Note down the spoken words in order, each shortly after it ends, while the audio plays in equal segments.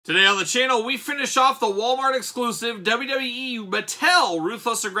Today on the channel, we finish off the Walmart exclusive WWE Mattel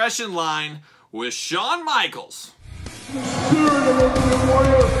Ruthless Aggression line with Shawn Michaels. The spirit of Ultimate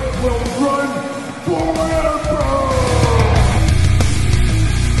Warrior will run forever!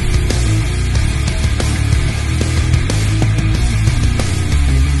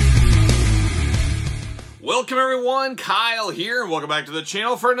 Welcome everyone, Kyle here, and welcome back to the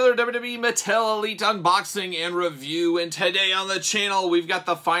channel for another WWE Mattel Elite unboxing and review. And today on the channel, we've got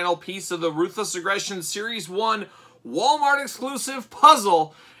the final piece of the Ruthless Aggression Series 1 Walmart exclusive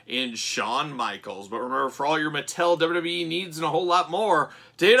puzzle in Shawn Michaels. But remember, for all your Mattel WWE needs and a whole lot more,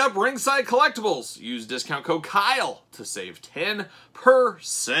 to hit up Ringside Collectibles, use discount code KYLE to save 10%.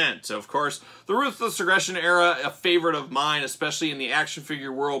 Of course, the Ruthless Aggression era, a favorite of mine, especially in the action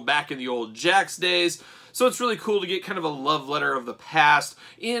figure world back in the old Jakks days. So it's really cool to get kind of a love letter of the past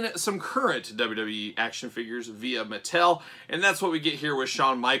in some current WWE action figures via Mattel. And that's what we get here with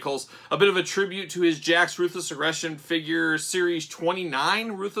Shawn Michaels. A bit of a tribute to his Jakks Ruthless Aggression figure, Series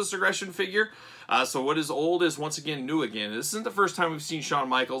 29 Ruthless Aggression figure. So what is old is once again new again. This isn't the first time we've seen Shawn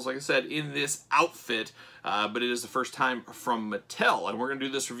Michaels, like I said, in this outfit. But it is the first time from Mattel. And we're going to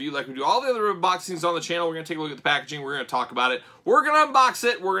do this review like we do all the other unboxings on the channel. We're going to take a look at the packaging. We're going to talk about it. We're going to unbox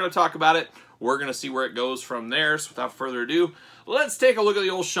it. We're going to talk about it. We're going to see where it goes from there. So without further ado, let's take a look at the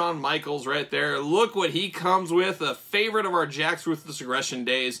old Shawn Michaels right there. Look what he comes with, a favorite of our Jakks Ruthless Aggression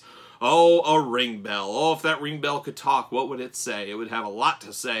days. Oh, a ring bell. Oh, if that ring bell could talk, what would it say? It would have a lot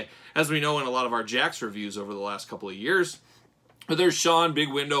to say, as we know in a lot of our Jakks reviews over the last couple of years. But there's Shawn, big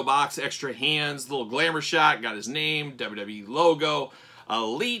window box, extra hands, little glamour shot, got his name, WWE logo,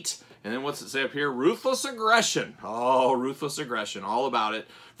 Elite. And then what's it say up here? Ruthless Aggression. Oh, Ruthless Aggression. All about it.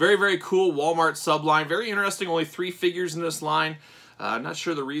 Very, very cool Walmart subline. Very interesting. Only 3 figures in this line. I'm not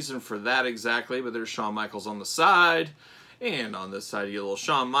sure the reason for that exactly, but there's Shawn Michaels on the side. And on this side, you get a little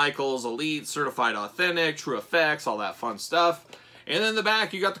Shawn Michaels, Elite, Certified Authentic, True Effects, all that fun stuff. And then in the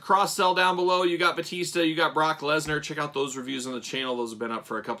back, you got the cross-sell down below. You got Batista, you got Brock Lesnar. Check out those reviews on the channel. Those have been up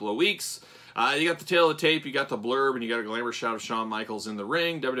for a couple of weeks. You got the tail of the tape, you got the blurb, and you got a glamour shot of Shawn Michaels in the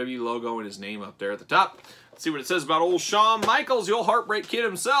ring. WWE logo and his name up there at the top. Let's see what it says about old Shawn Michaels, the old Heartbreak Kid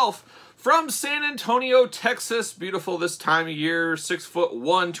himself. From San Antonio, Texas. Beautiful this time of year.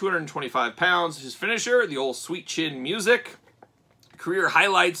 6'1", 225 pounds. His finisher, the old Sweet Chin Music. Career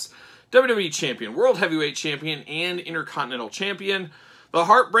highlights: WWE Champion, World Heavyweight Champion, and Intercontinental Champion. The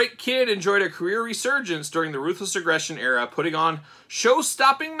Heartbreak Kid enjoyed a career resurgence during the Ruthless Aggression era, putting on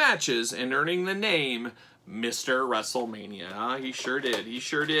show-stopping matches and earning the name Mr. WrestleMania. He sure did. He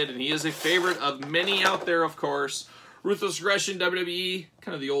sure did. And he is a favorite of many out there, of course. Ruthless Aggression, WWE,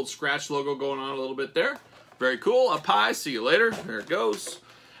 kind of the old scratch logo going on a little bit there. Very cool. Up high. See you later. There it goes.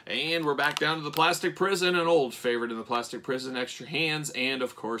 And we're back down to the plastic prison, an old favorite in the plastic prison, extra hands, and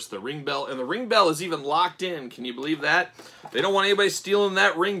of course the ring bell. And the ring bell is even locked in. Can you believe that? They don't want anybody stealing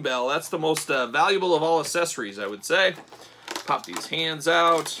that ring bell. That's the most valuable of all accessories, I would say. Pop these hands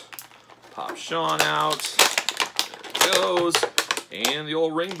out. Pop Shawn out. There it goes. And the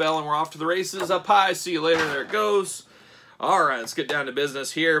old ring bell, and we're off to the races. Up high. See you later. There it goes. All right, let's get down to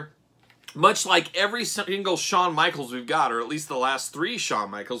business here. Much like every single Shawn Michaels we've got, or at least the last 3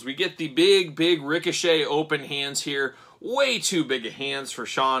 Shawn Michaels, we get the big, big Ricochet open hands here. Way too big of hands for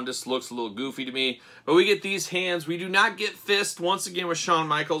Shawn. Just looks a little goofy to me. But we get these hands. We do not get fist. Once again with Shawn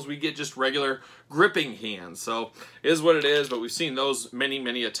Michaels, we get just regular gripping hands. So it is what it is, but we've seen those many,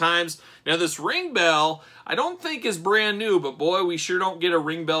 many a times. Now this ring bell, I don't think is brand new, but boy, we sure don't get a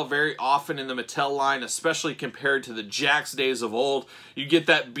ring bell very often in the Mattel line, especially compared to the Jakks days of old. You get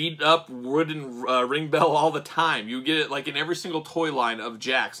that beat up wooden ring bell all the time. You get it like in every single toy line of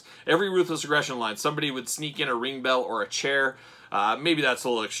Jakks. Every Ruthless Aggression line, somebody would sneak in a ring bell or a chair. Maybe that's a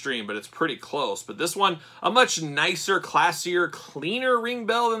little extreme, but it's pretty close. But this one, a much nicer, classier, cleaner ring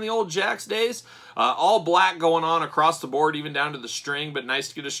bell than the old Jakks days. All black going on across the board, even down to the string, but nice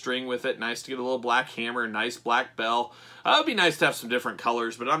to get a string with it. Nice to get a little black hammer, nice black bell. It would be nice to have some different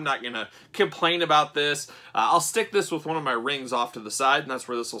colors, but I'm not going to complain about this. I'll stick this with one of my rings off to the side, and that's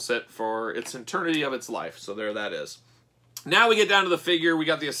where this will sit for its eternity of its life. So there that is. Now we get down to the figure, we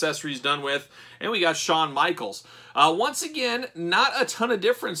got the accessories done with, and we got Shawn Michaels. Once again, not a ton of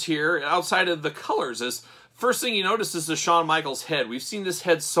difference here outside of the colors. As first thing you notice is the Shawn Michaels head. We've seen this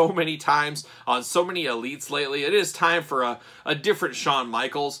head so many times on so many Elites lately. It is time for a different Shawn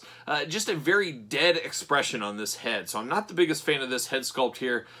Michaels. Just a very dead expression on this head. So I'm not the biggest fan of this head sculpt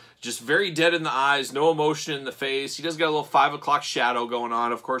here. Just very dead in the eyes, no emotion in the face. He does got a little 5 o'clock shadow going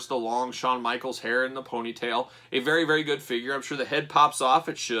on. Of course, the long Shawn Michaels hair in the ponytail. A very, very good figure. I'm sure the head pops off.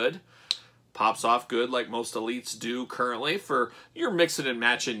 It should. Pops off good like most elites do currently for your mixing and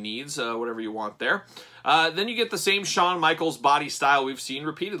matching needs, whatever you want there. Then you get the same Shawn Michaels body style we've seen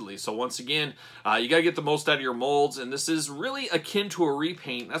repeatedly. So once again, you got to get the most out of your molds, and this is really akin to a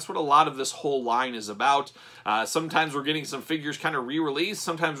repaint. That's what a lot of this whole line is about. Sometimes we're getting some figures kind of re-released.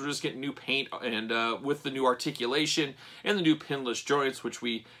 Sometimes we're just getting new paint and with the new articulation and the new pinless joints, which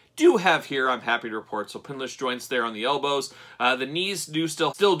we do have here, I'm happy to report. So pinless joints there on the elbows. The knees do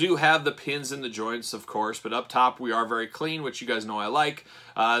still do have the pins in the joints, of course, but up top we are very clean, which you guys know I like.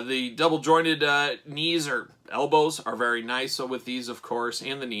 The double jointed knees or elbows are very nice with these, of course,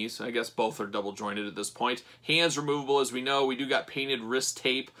 and the knees. I guess both are double jointed at this point. Hands removable, as we know. We do got painted wrist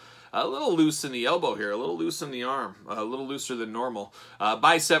tape. A little loose in the elbow here, a little loose in the arm, a little looser than normal.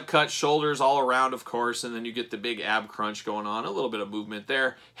 Bicep cut, shoulders all around, of course, and then you get the big ab crunch going on, a little bit of movement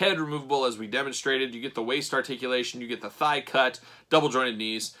there. Head removable, as we demonstrated. You get the waist articulation, you get the thigh cut, double jointed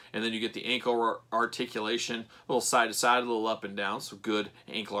knees, and then you get the ankle articulation, a little side to side, a little up and down, so good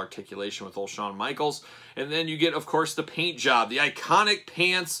ankle articulation with old Shawn Michaels. And then you get, of course, the paint job, the iconic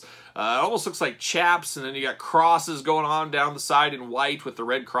pants. It almost looks like chaps, and then you got crosses going on down the side in white with the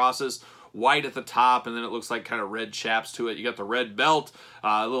red crosses, white at the top, and then it looks like kind of red chaps to it. You got the red belt,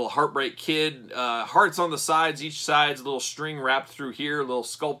 a little Heartbreak Kid, hearts on the sides, each side's a little string wrapped through here, a little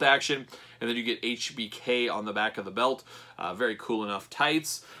sculpt action, and then you get HBK on the back of the belt. Very cool enough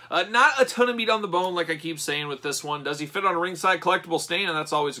tights. Not a ton of meat on the bone, like I keep saying with this one. Does he fit on a ringside collectible stand?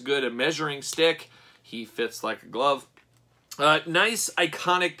 That's always good. A measuring stick, he fits like a glove. Nice,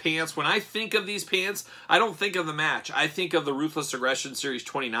 iconic pants. When I think of these pants, I don't think of the match. I think of the Ruthless Aggression Series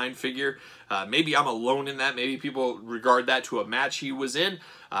 29 figure. Maybe I'm alone in that. Maybe people regard that to a match he was in.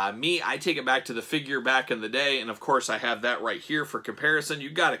 Me, I take it back to the figure back in the day, and of course I have that right here for comparison. You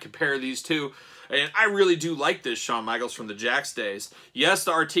got to compare these two. And I really do like this Shawn Michaels from the Jax days. Yes,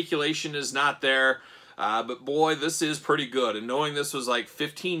 the articulation is not there. But boy, this is pretty good. And knowing this was like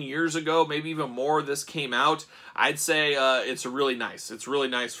 15 years ago, maybe even more, this came out, I'd say it's really nice. It's really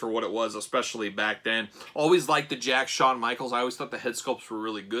nice for what it was, especially back then. Always liked the Jax Shawn Michaels. I always thought the head sculpts were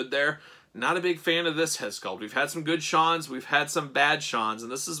really good there. Not a big fan of this head sculpt. We've had some good Shawns, we've had some bad Shawns,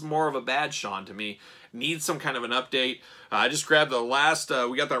 and this is more of a bad Shawn to me. Needs some kind of an update. I just grabbed the last,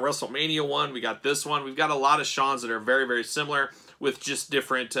 we got that WrestleMania one, we got this one. We've got a lot of Shawns that are very, very similar, with just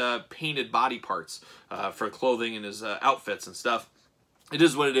different painted body parts for clothing and his outfits and stuff. It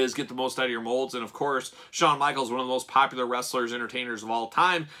is what it is. Get the most out of your molds. And of course, Shawn Michaels, one of the most popular wrestlers, entertainers of all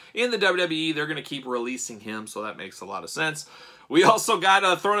time in the WWE. They're going to keep releasing him, so that makes a lot of sense. We also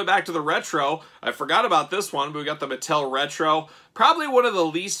got, throwing it back to the retro, I forgot about this one, but we got the Mattel Retro. Probably one of the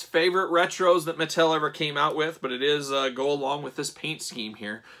least favorite retros that Mattel ever came out with, but it is go along with this paint scheme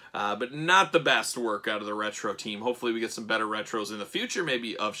here. But not the best work out of the retro team. Hopefully we get some better retros in the future,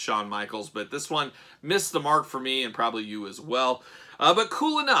 maybe of Shawn Michaels, but this one missed the mark for me and probably you as well. But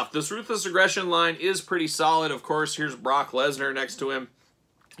cool enough. This Ruthless Aggression line is pretty solid. Of course, here's Brock Lesnar next to him.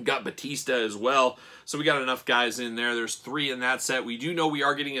 Got Batista as well. So we got enough guys in there. There's 3 in that set. We do know we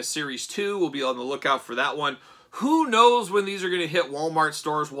are getting a Series 2. We'll be on the lookout for that one. Who knows when these are going to hit Walmart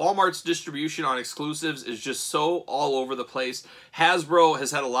stores? Walmart's distribution on exclusives is just so all over the place. Hasbro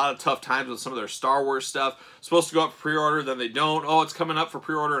has had a lot of tough times with some of their Star Wars stuff. Supposed to go up for pre-order, then they don't. Oh, it's coming up for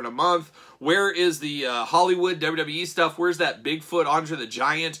pre-order in a month. Where is the Hollywood WWE stuff? Where's that Bigfoot Andre the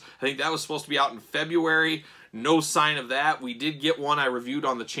Giant? I think that was supposed to be out in February. No sign of that. We did get one I reviewed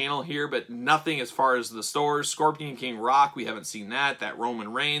on the channel here, but nothing as far as the stores. Scorpion King Rock, we haven't seen that. That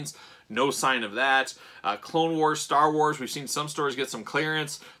Roman Reigns, no sign of that. Clone Wars, Star Wars, we've seen some stores get some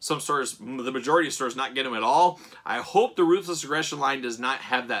clearance. Some stores, the majority of stores, not get them at all. I hope the Ruthless Aggression line does not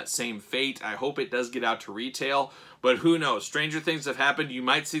have that same fate. I hope it does get out to retail, but who knows? Stranger things have happened. You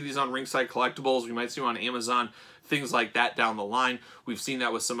might see these on Ringside Collectibles. We might see them on Amazon. Things like that down the line. We've seen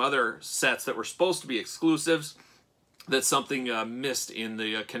that with some other sets that were supposed to be exclusives, that something missed in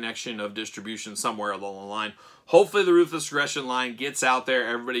the connection of distribution somewhere along the line. Hopefully the Ruthless Aggression line gets out there.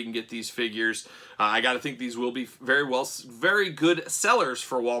 Everybody can get these figures. I got to think these will be very good sellers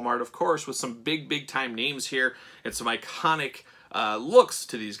for Walmart, of course, with some big time names here and some iconic looks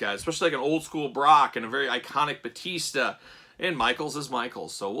to these guys, especially like an old school Brock and a very iconic Batista. And Michaels is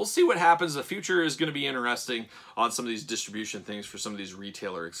Michaels. So we'll see what happens. The future is going to be interesting on some of these distribution things for some of these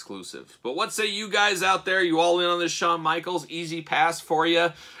retailer exclusives. But what say you guys out there? You all in on this Shawn Michaels? Easy pass for you?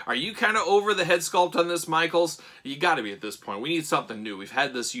 Are you kind of over the head sculpt on this Michaels? You got to be at this point. We need something new. We've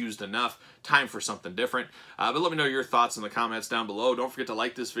had this used enough. Time for something different. But let me know your thoughts in the comments down below. Don't forget to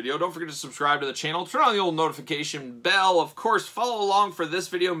like this video. Don't forget to subscribe to the channel. Turn on the old notification bell. Of course, follow along for this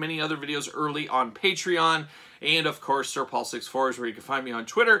video, many other videos early on Patreon. And of course, Sir Paul 64 is where you can find me on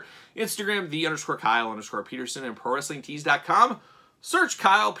Twitter Instagram, _Kyle_Peterson, and ProWrestlingTees.com. Search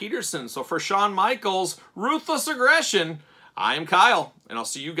Kyle Peterson. So for Shawn Michaels, Ruthless Aggression, I am Kyle, and I'll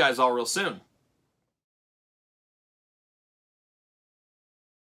see you guys all real soon.